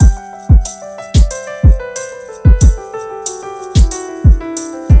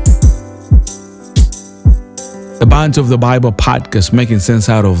the Bantu of the Bible podcast, making sense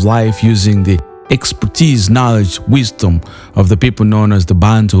out of life using the expertise, knowledge, wisdom of the people known as the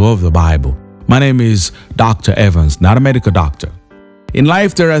Bantu of the Bible. My name is Dr. Evans, not a medical doctor. In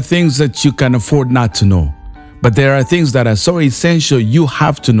life, there are things that you can afford not to know, but there are things that are so essential you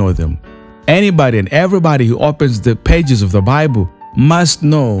have to know them. Anybody and everybody who opens the pages of the Bible must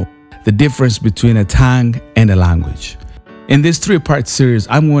know the difference between a tongue and a language. In this 3-part series,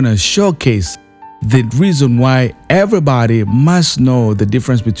 I'm going to showcase the reason why everybody must know the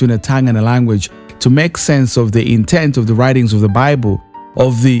difference between a tongue and a language to make sense of the intent of the writings of the Bible,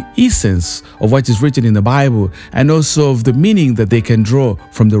 of the essence of what is written in the Bible, and also of the meaning that they can draw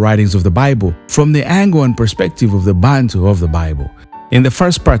from the writings of the Bible, from the angle and perspective of the Bantu of the Bible. In the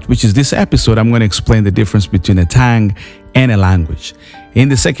first part, which is this episode, I'm going to explain the difference between a tongue and a language. In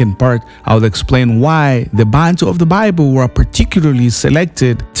the second part, I'll explain why the Bantu of the Bible were particularly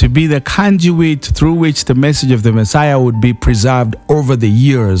selected to be the conduit through which the message of the Messiah would be preserved over the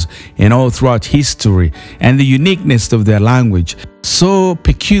years and all throughout history, and the uniqueness of their language, so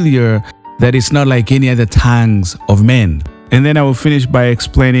peculiar that it's not like any other tongues of men. And then I will finish by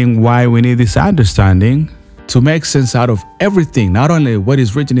explaining why we need this understanding to make sense out of everything, not only what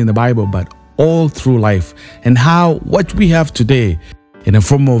is written in the Bible, but all through life, and how what we have today in a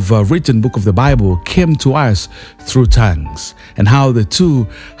form of a written book of the Bible came to us through tongues, and how the two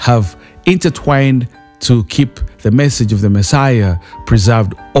have intertwined to keep the message of the Messiah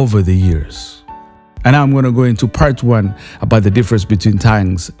preserved over the years. And now I'm going to go into part 1 about the difference between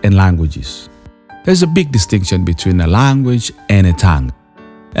tongues and languages. There's a big distinction between a language and a tongue.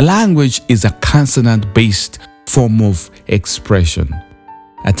 A language is a consonant-based form of expression.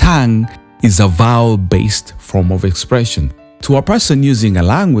 A tongue is a vowel-based form of expression. To a person using a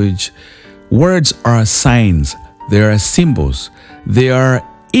language, words are signs, they are symbols, they are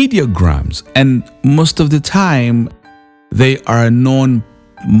ideograms, and most of the time they are known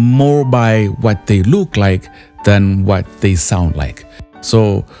more by what they look like than what they sound like.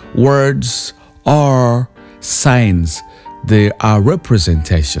 So words are signs, they are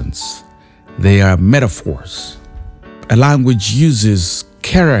representations, they are metaphors. A language uses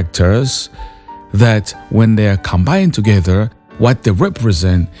characters that when they are combined together, what they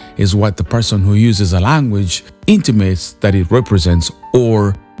represent is what the person who uses a language intimates that it represents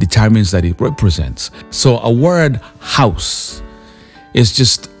or determines that it represents. So a word house is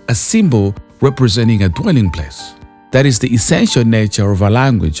just a symbol representing a dwelling place. That is the essential nature of a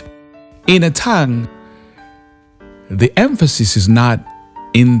language. In a tongue, the emphasis is not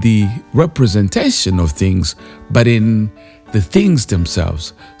in the representation of things, but in the things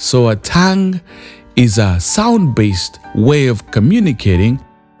themselves. So a tongue is a sound-based way of communicating.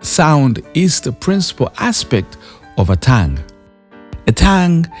 Sound is the principal aspect of a tongue. A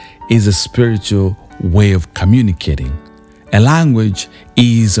tongue is a spiritual way of communicating. A language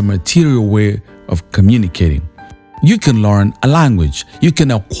is a material way of communicating. You can learn a language. You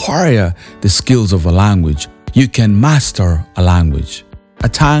can acquire the skills of a language. You can master a language. A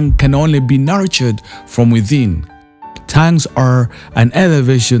tongue can only be nurtured from within. Tongues are an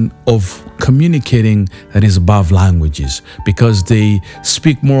elevation of communicating that is above languages because they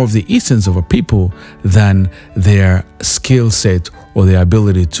speak more of the essence of a people than their skill set or their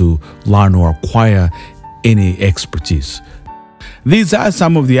ability to learn or acquire any expertise. These are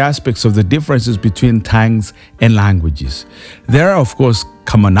some of the aspects of the differences between tongues and languages. There are, of course,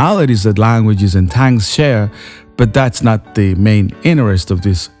 commonalities that languages and tongues share, but that's not the main interest of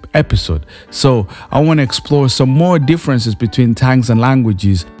this episode. So I want to explore some more differences between tongues and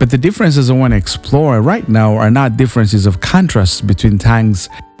languages, but the differences I want to explore right now are not differences of contrast between tongues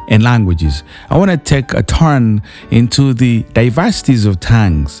and languages. I want to take a turn into the diversities of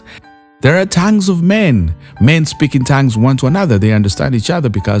tongues. There are tongues of men. Men speak in tongues one to another. They understand each other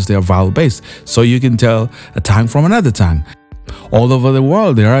because they are vowel-based. So you can tell a tongue from another tongue. All over the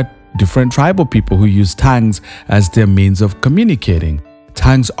world, there are different tribal people who use tongues as their means of communicating.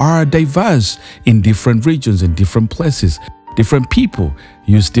 Tongues are diverse in different regions, in different places. Different people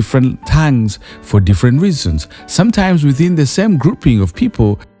use different tongues for different reasons. Sometimes within the same grouping of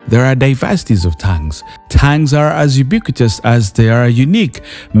people, there are diversities of tongues. Tongues are as ubiquitous as they are unique.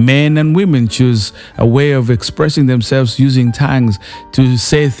 Men and women choose a way of expressing themselves using tongues to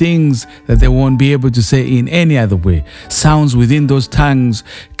say things that they won't be able to say in any other way. Sounds within those tongues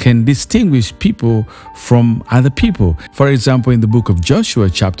can distinguish people from other people. For example, in the book of Joshua,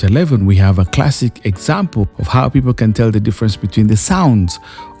 chapter 11, we have a classic example of how people can tell the difference between the sounds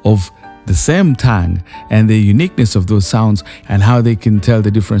of the same tongue and the uniqueness of those sounds, and how they can tell the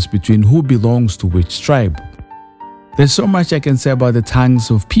difference between who belongs to which tribe. There's so much I can say about the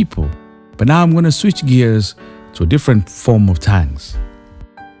tongues of people, but now I'm going to switch gears to a different form of tongues.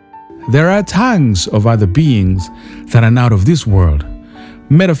 There are tongues of other beings that are not of this world.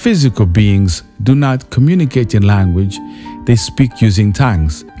 Metaphysical beings do not communicate in language, they speak using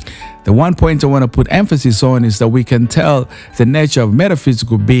tongues. The one point I want to put emphasis on is that we can tell the nature of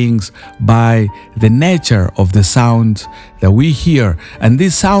metaphysical beings by the nature of the sounds that we hear. And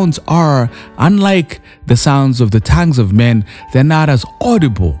these sounds are, unlike the sounds of the tongues of men, they're not as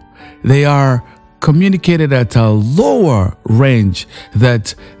audible. They are communicated at a lower range,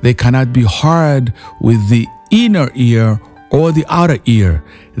 that they cannot be heard with the inner ear or the outer ear.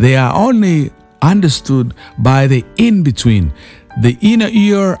 They are only understood by the in-between, the inner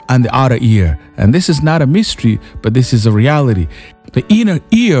ear and the outer ear. And this is not a mystery, but this is a reality. The inner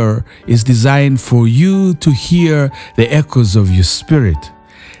ear is designed for you to hear the echoes of your spirit.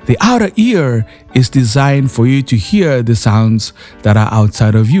 The outer ear is designed for you to hear the sounds that are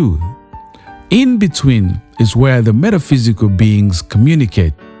outside of you. In between is where the metaphysical beings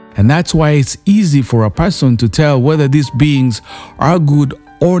communicate. And that's why it's easy for a person to tell whether these beings are good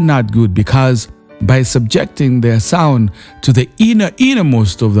or not good, because by subjecting their sound to the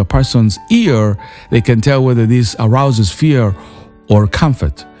innermost of the person's ear, they can tell whether this arouses fear or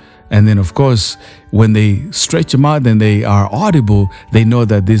comfort. And then, of course, when they stretch them out and they are audible, they know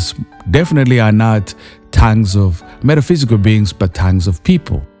that these definitely are not tongues of metaphysical beings, but tongues of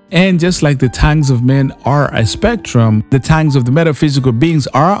people. And just like the tongues of men are a spectrum, the tongues of the metaphysical beings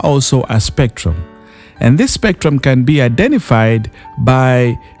are also a spectrum. And this spectrum can be identified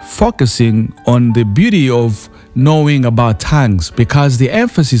by focusing on the beauty of knowing about tongues, because the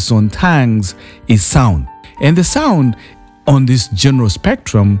emphasis on tongues is sound. And the sound on this general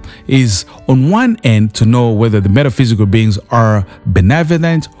spectrum is on one end to know whether the metaphysical beings are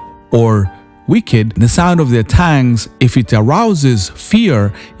benevolent or wicked. The sound of their tongues, if it arouses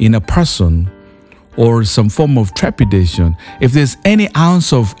fear in a person or some form of trepidation, if there's any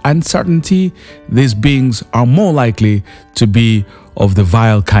ounce of uncertainty, these beings are more likely to be of the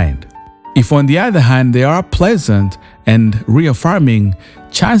vile kind. If, on the other hand, they are pleasant and reaffirming,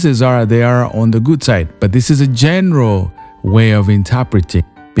 chances are they are on the good side. But this is a general way of interpreting,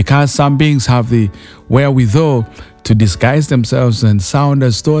 because some beings have the wherewithal to disguise themselves and sound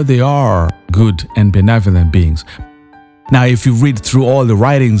as though they are good and benevolent beings. Now, if you read through all the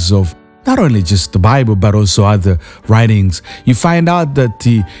writings of not only just the Bible, but also other writings, you find out that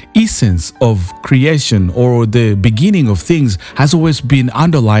the essence of creation or the beginning of things has always been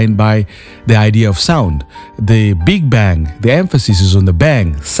underlined by the idea of sound. The Big Bang, the emphasis is on the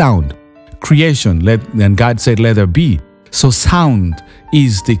bang, sound. Creation, and God said, let there be. So sound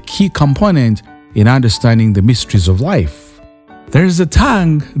is the key component in understanding the mysteries of life. There is a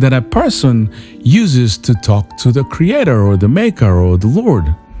tongue that a person uses to talk to the Creator or the Maker or the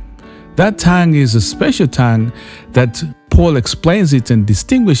Lord. That tongue is a special tongue that Paul explains it and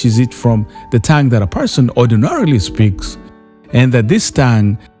distinguishes it from the tongue that a person ordinarily speaks, and that this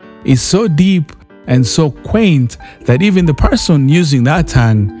tongue is so deep and so quaint that even the person using that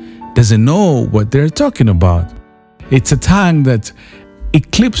tongue doesn't know what they're talking about. It's a tongue that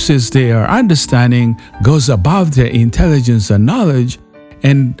eclipses their understanding, goes above their intelligence and knowledge,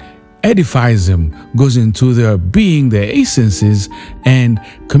 and edifies them, goes into their being, their essences, and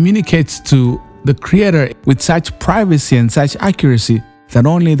communicates to the Creator with such privacy and such accuracy that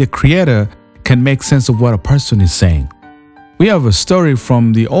only the Creator can make sense of what a person is saying. We have a story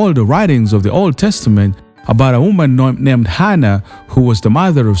from the older writings of the Old Testament about a woman named Hannah, who was the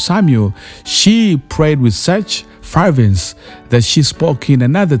mother of Samuel. She prayed with such fervence that she spoke in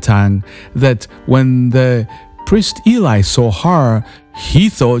another tongue, that when the priest Eli saw her, he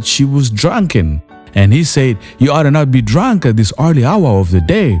thought she was drunken. And he said, you ought to not be drunk at this early hour of the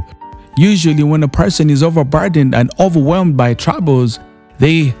day. Usually when a person is overburdened and overwhelmed by troubles,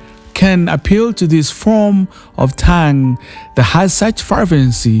 they can appeal to this form of tongue that has such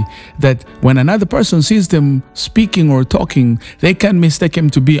fervency that when another person sees them speaking or talking, they can mistake him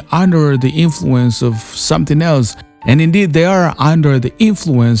to be under the influence of something else. And indeed, they are under the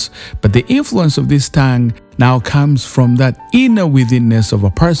influence, but the influence of this tongue now comes from that inner withinness of a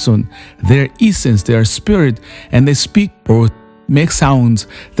person, their essence, their spirit, and they speak or make sounds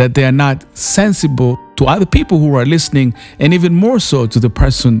that they are not sensible to other people who are listening, and even more so to the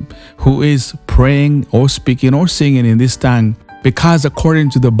person who is praying or speaking or singing in this tongue. Because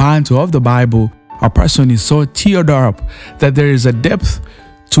according to the Bantu of the Bible, a person is so tiered up that there is a depth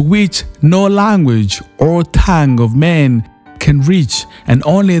to which no language or tongue of man can reach, and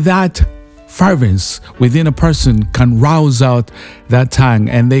only that fervence within a person can rouse out that tongue,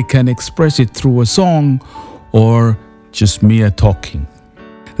 and they can express it through a song or just mere talking.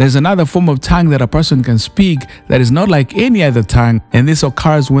 There's another form of tongue that a person can speak that is not like any other tongue, and this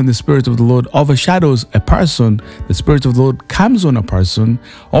occurs when the Spirit of the Lord overshadows a person. The Spirit of the Lord comes on a person,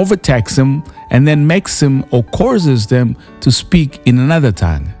 overtakes him, and then makes him or causes them to speak in another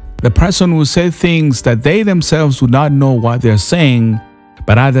tongue. The person will say things that they themselves would not know what they're saying,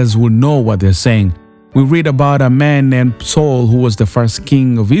 but others will know what they're saying. We read about a man named Saul, who was the first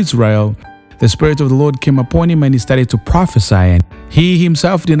king of Israel. The Spirit of the Lord came upon him and he started to prophesy. And he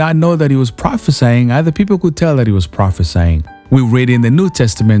himself did not know that he was prophesying. Other people could tell that he was prophesying. We read in the New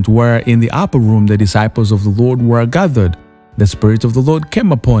Testament where in the upper room the disciples of the Lord were gathered. The Spirit of the Lord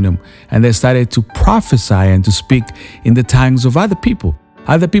came upon him and they started to prophesy and to speak in the tongues of other people.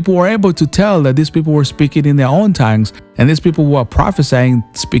 Other people were able to tell that these people were speaking in their own tongues, and these people who were prophesying,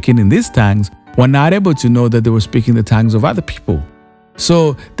 speaking in these tongues, were not able to know that they were speaking the tongues of other people.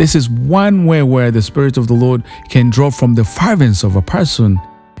 So this is one way where the Spirit of the Lord can draw from the fervence of a person,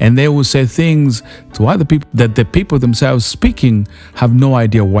 and they will say things to other people that the people themselves speaking have no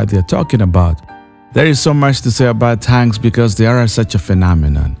idea what they're talking about. There is so much to say about tongues because they are such a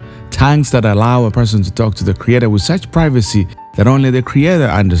phenomenon. Tongues that allow a person to talk to the Creator with such privacy that only the Creator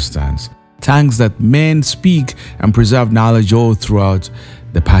understands. Tongues that men speak and preserve knowledge all throughout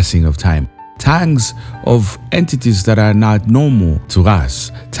the passing of time. Tongues of entities that are not normal to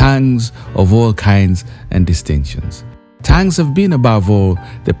us. Tongues of all kinds and distinctions. Tongues have been, above all,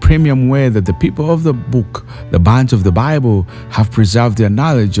 the premium way that the people of the book, the Bantu of the Bible, have preserved their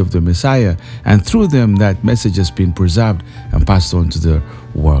knowledge of the Messiah, and through them that message has been preserved and passed on to the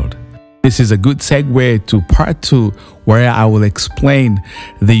world. This is a good segue to part 2, where I will explain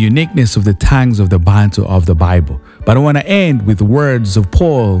the uniqueness of the tongues of the Bantu of the Bible. But I want to end with the words of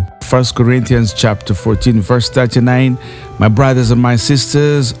Paul, 1 Corinthians chapter 14, verse 39. My brothers and my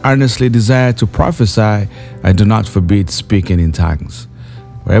sisters, earnestly desire to prophesy and do not forbid speaking in tongues.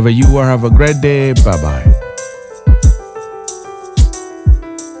 Wherever you are, have a great day. Bye-bye.